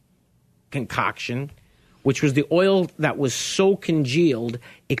giblet-looking concoction, which was the oil that was so congealed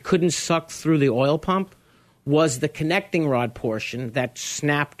it couldn't suck through the oil pump, was the connecting rod portion that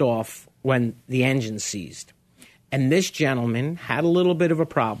snapped off when the engine seized. And this gentleman had a little bit of a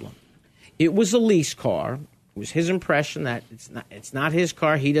problem. It was a lease car. It was his impression that it's not his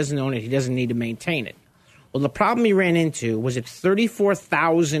car. He doesn't own it. He doesn't need to maintain it. Well, the problem he ran into was at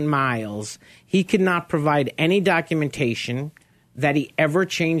 34,000 miles, he could not provide any documentation that he ever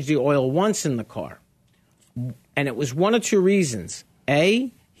changed the oil once in the car. And it was one of two reasons.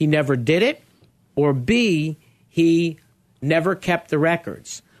 A, he never did it, or B, he never kept the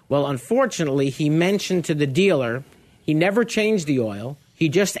records. Well, unfortunately, he mentioned to the dealer he never changed the oil. He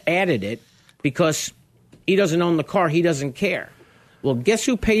just added it because he doesn't own the car. He doesn't care. Well, guess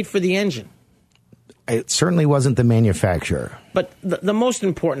who paid for the engine? It certainly wasn't the manufacturer. But the most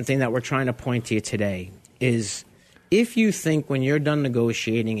important thing that we're trying to point to you today is if you think when you're done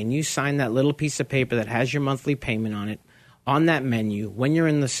negotiating and you sign that little piece of paper that has your monthly payment on it, on that menu, when you're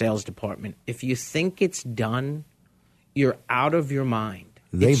in the sales department, if you think it's done, you're out of your mind.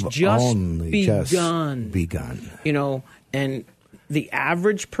 They've it's just only begun. just begun. You know, and the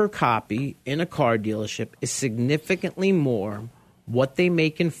average per copy in a car dealership is significantly more what they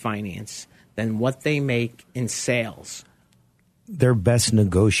make in finance than what they make in sales. They're best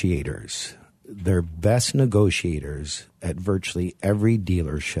negotiators. Their best negotiators at virtually every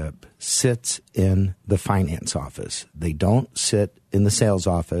dealership sits in the finance office. They don't sit in the sales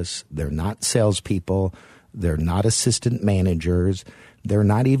office. They're not salespeople. They're not assistant managers. They're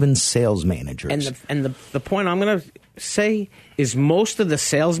not even sales managers. And the point I'm going to say is most of the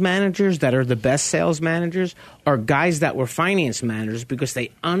sales managers that are the best sales managers are guys that were finance managers because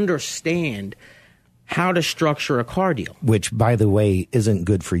they understand how to structure a car deal. Which, by the way, isn't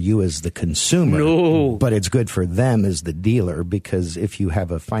good for you as the consumer. No. But it's good for them as the dealer, because if you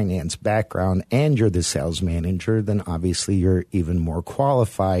have a finance background and you're the sales manager, then obviously you're even more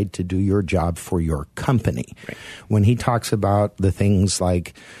qualified to do your job for your company. Right. When he talks about the things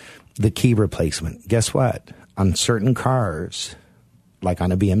like the key replacement, guess what? On certain cars, like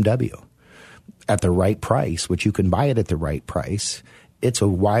on a BMW, at the right price, which you can buy it at the right price, it's a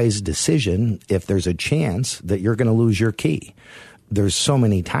wise decision if there's a chance that you're going to lose your key. There's so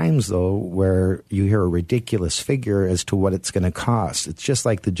many times, though, where you hear a ridiculous figure as to what it's going to cost. It's just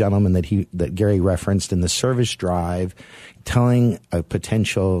like the gentleman that Gary referenced in the service drive, telling a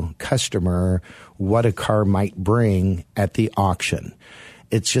potential customer what a car might bring at the auction.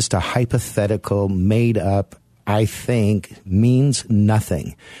 It's just a hypothetical, made up, I think, means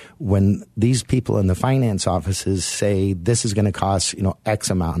nothing. When these people in the finance offices say this is going to cost, X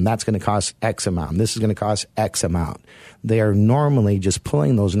amount, and that's going to cost X amount, and this is going to cost X amount, they are normally just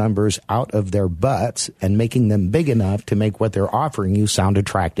pulling those numbers out of their butts and making them big enough to make what they're offering you sound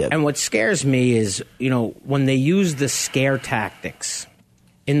attractive. And what scares me is, when they use the scare tactics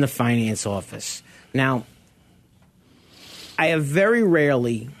in the finance office. Now, I have very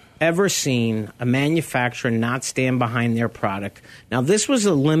rarely ever seen a manufacturer not stand behind their product. Now, this was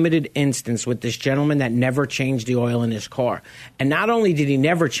a limited instance with this gentleman that never changed the oil in his car. And not only did he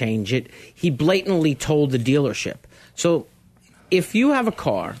never change it, he blatantly told the dealership. So if you have a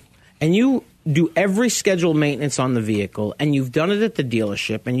car and you do every scheduled maintenance on the vehicle and you've done it at the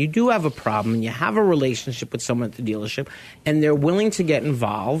dealership and you do have a problem and you have a relationship with someone at the dealership and they're willing to get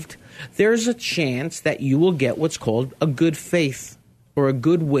involved, there's a chance that you will get what's called a good faith or a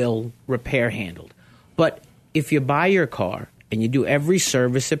goodwill repair handled. But if you buy your car and you do every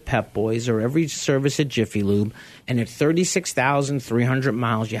service at Pep Boys or every service at Jiffy Lube, and at 36,300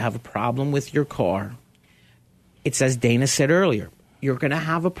 miles you have a problem with your car, it's as Dana said earlier, you're going to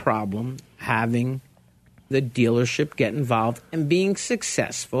have a problem having the dealership get involved and being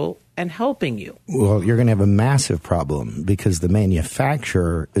successful and helping you. Well, you're going to have a massive problem because the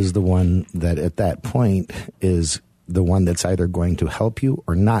manufacturer is the one that at that point is the one that's either going to help you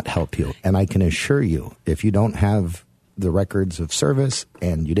or not help you. And I can assure you, if you don't have the records of service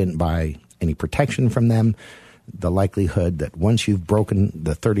and you didn't buy any protection from them, the likelihood that once you've broken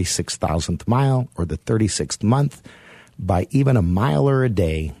the 36,000th mile or the 36th month by even a mile or a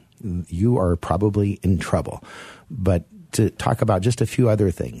day, you are probably in trouble. But to talk about just a few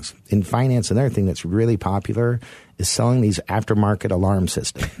other things. In finance, another thing that's really popular is selling these aftermarket alarm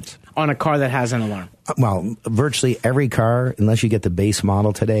systems. On a car that has an alarm? Well, virtually every car, unless you get the base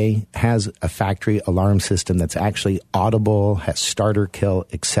model today, has a factory alarm system that's actually audible, has starter kill,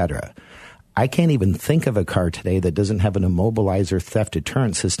 etc. I can't even think of a car today that doesn't have an immobilizer theft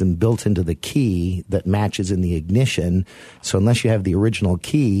deterrent system built into the key that matches in the ignition. So unless you have the original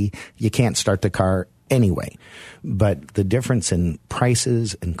key, you can't start the car anyway. But the difference in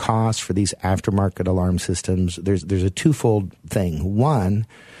prices and costs for these aftermarket alarm systems, there's a twofold thing. One,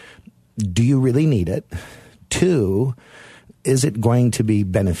 do you really need it? Two, is it going to be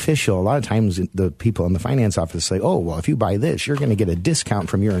beneficial? A lot of times the people in the finance office say, oh, well, if you buy this, you're going to get a discount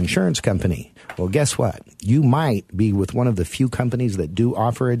from your insurance company. Well, guess what? You might be with one of the few companies that do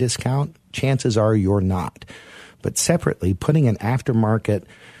offer a discount. Chances are you're not. But separately, putting an aftermarket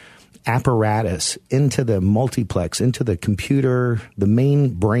apparatus into the multiplex, into the computer, the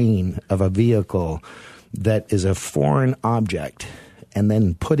main brain of a vehicle that is a foreign object, and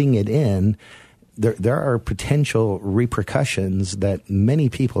then putting it in, there are potential repercussions that many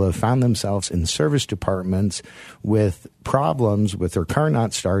people have found themselves in service departments with problems with their car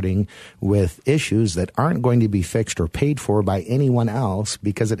not starting, with issues that aren't going to be fixed or paid for by anyone else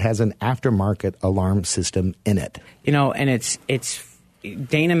because it has an aftermarket alarm system in it. And it's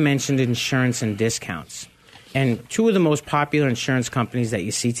Dana mentioned insurance and discounts. And two of the most popular insurance companies that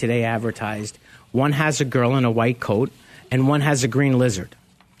you see today advertised, one has a girl in a white coat and one has a green lizard.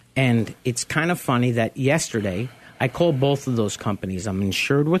 And it's kind of funny that yesterday I called both of those companies. I'm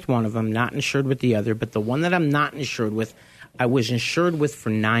insured with one of them, not insured with the other. But the one that I'm not insured with, I was insured with for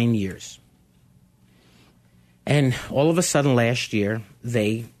 9 years. And all of a sudden last year,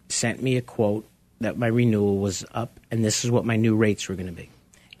 they sent me a quote that my renewal was up, and this is what my new rates were going to be.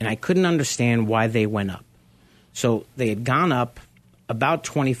 And I couldn't understand why they went up. So they had gone up about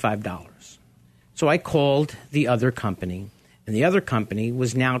 $25. So I called the other company, and the other company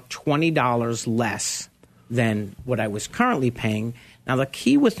was now $20 less than what I was currently paying. Now, the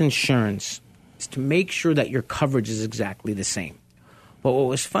key with insurance is to make sure that your coverage is exactly the same. But what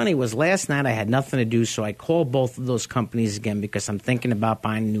was funny was last night I had nothing to do, so I called both of those companies again because I'm thinking about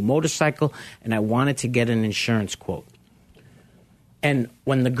buying a new motorcycle, and I wanted to get an insurance quote. And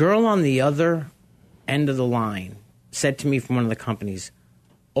when the girl on the other end of the line said to me from one of the companies,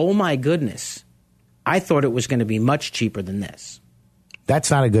 "Oh, my goodness, I thought it was going to be much cheaper than this."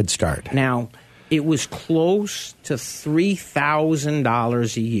 That's not a good start. Now, it was close to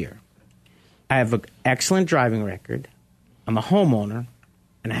 $3,000 a year. I have an excellent driving record. I'm a homeowner,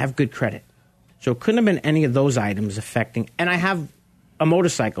 and I have good credit. So it couldn't have been any of those items affecting, and I have a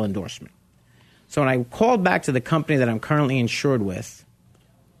motorcycle endorsement. So when I called back to the company that I'm currently insured with,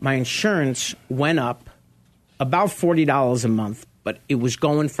 my insurance went up about $40 a month, but it was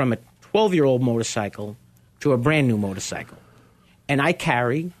going from a 12-year-old motorcycle to a brand-new motorcycle. And I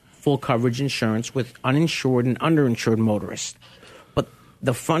carry full coverage insurance with uninsured and underinsured motorists. But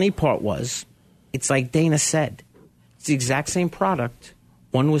the funny part was, it's like Dana said, it's the exact same product.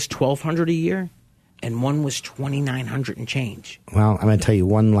 One was $1,200 a year, and one was $2,900 and change. Well, I'm going to tell you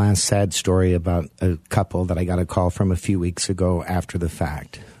one last sad story about a couple that I got a call from a few weeks ago after the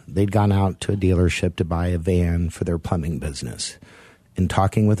fact. They'd gone out to a dealership to buy a van for their plumbing business. In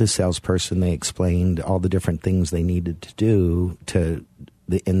talking with a salesperson, they explained all the different things they needed to do to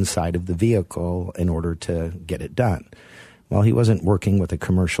the inside of the vehicle in order to get it done. Well, he wasn't working with a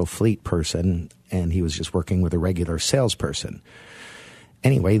commercial fleet person, and he was just working with a regular salesperson.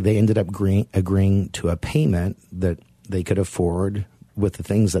 Anyway, they ended up agreeing to a payment that they could afford with the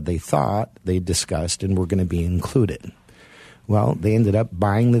things that they thought they discussed and were going to be included. Well, they ended up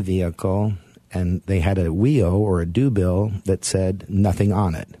buying the vehicle, and they had a WIO or a due bill that said nothing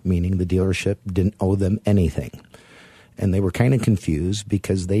on it, meaning the dealership didn't owe them anything. And they were kind of confused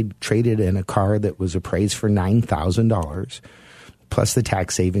because they traded in a car that was appraised for $9,000, plus the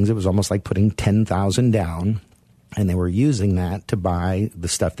tax savings. It was almost like putting $10,000 down, and they were using that to buy the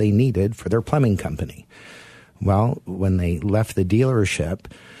stuff they needed for their plumbing company. Well, when they left the dealership,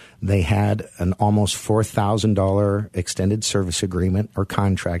 they had an almost $4,000 extended service agreement or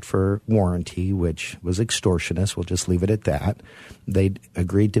contract for warranty, which was extortionist. We'll just leave it at that. They'd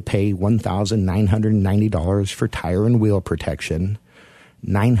agreed to pay $1,990 for tire and wheel protection,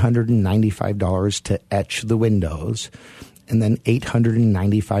 $995 to etch the windows, and then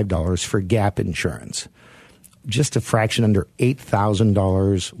 $895 for gap insurance. Just a fraction under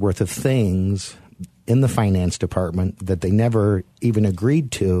 $8,000 worth of things in the finance department that they never even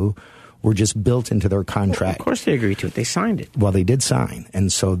agreed to were just built into their contract. Well, of course they agreed to it. They signed it. Well, they did sign.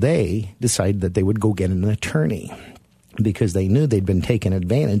 And so they decided that they would go get an attorney because they knew they'd been taken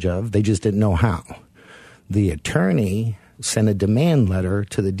advantage of. They just didn't know how. The attorney sent a demand letter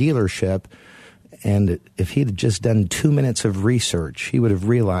to the dealership, and if he'd just done 2 minutes of research, he would have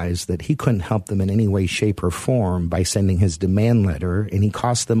realized that he couldn't help them in any way, shape, or form by sending his demand letter, and he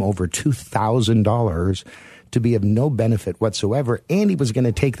cost them over $2,000 to be of no benefit whatsoever, and he was going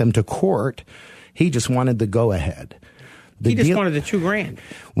to take them to court. He just wanted the go-ahead. He just wanted the $2,000.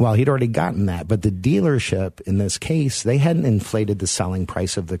 Well, he'd already gotten that, but the dealership, in this case, they hadn't inflated the selling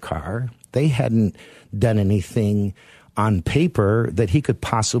price of the car. They hadn't done anything on paper that he could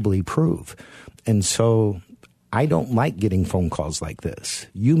possibly prove. And so I don't like getting phone calls like this.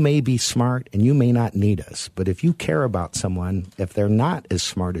 You may be smart and you may not need us, but if you care about someone, if they're not as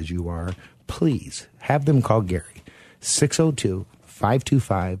smart as you are, please have them call Gary,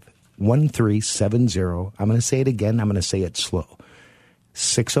 602-525-1370. I'm going to say it again. I'm going to say it slow.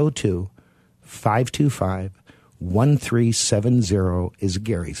 602-525-1370 is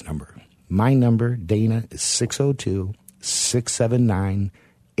Gary's number. My number, Dana, is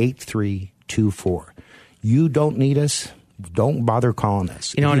 602-679-8324. You don't need us. Don't bother calling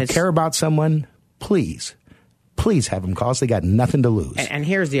us. If you care about someone, please have them call us. They got nothing to lose. And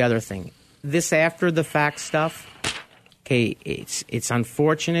here's the other thing. This after the fact stuff, okay, it's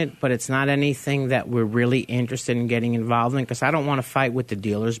unfortunate, but it's not anything that we're really interested in getting involved in because I don't want to fight with the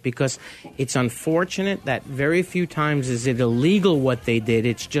dealers because it's unfortunate that very few times is it illegal what they did.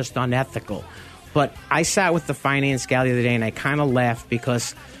 It's just unethical. But I sat with the finance gal the other day and I kind of laughed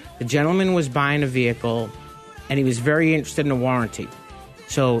because the gentleman was buying a vehicle, and he was very interested in a warranty.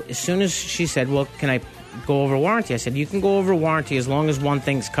 So as soon as she said, well, can I go over warranty. I said, you can go over warranty as long as one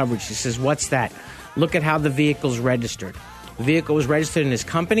thing's covered. She says, what's that? Look at how the vehicle's registered. The vehicle was registered in his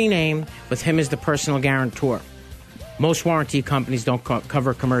company name with him as the personal guarantor. Most warranty companies don't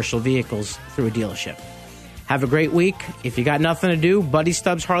cover commercial vehicles through a dealership. Have a great week. If you got nothing to do, Buddy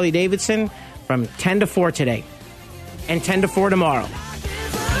Stubbs Harley Davidson from 10 to 4 today and 10 to 4 tomorrow.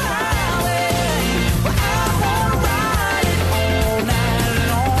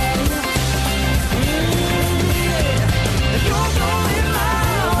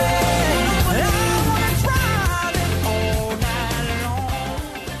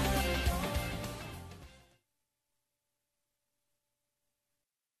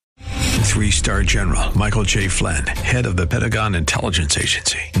 Three-star General Michael J. Flynn, head of the Pentagon Intelligence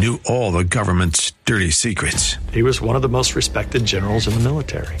Agency, knew all the government's dirty secrets. He was one of the most respected generals in the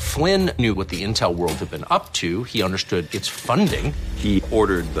military. Flynn knew what the intel world had been up to. He understood its funding. He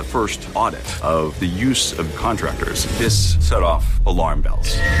ordered the first audit of the use of contractors. This set off alarm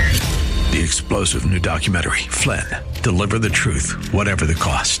bells. The explosive new documentary, Flynn, Deliver the Truth, Whatever the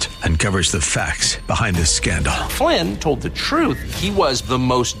Cost, uncovers the facts behind this scandal. Flynn told the truth. He was the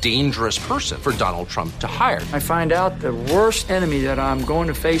most dangerous person for Donald Trump to hire. I find out the worst enemy that I'm going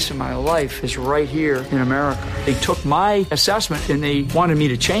to face in my life is right here in America. They took my assessment and they wanted me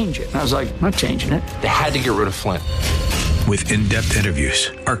to change it. And I was like, I'm not changing it. They had to get rid of Flynn. With in-depth interviews,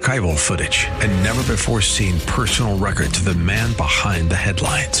 archival footage, and never-before-seen personal records of the man behind the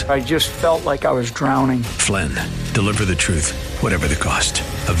headlines. I just felt like I was drowning. Flynn, Deliver the Truth, Whatever the Cost.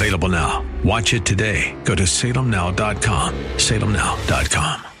 Available now. Watch it today. Go to salemnow.com.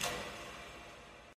 salemnow.com.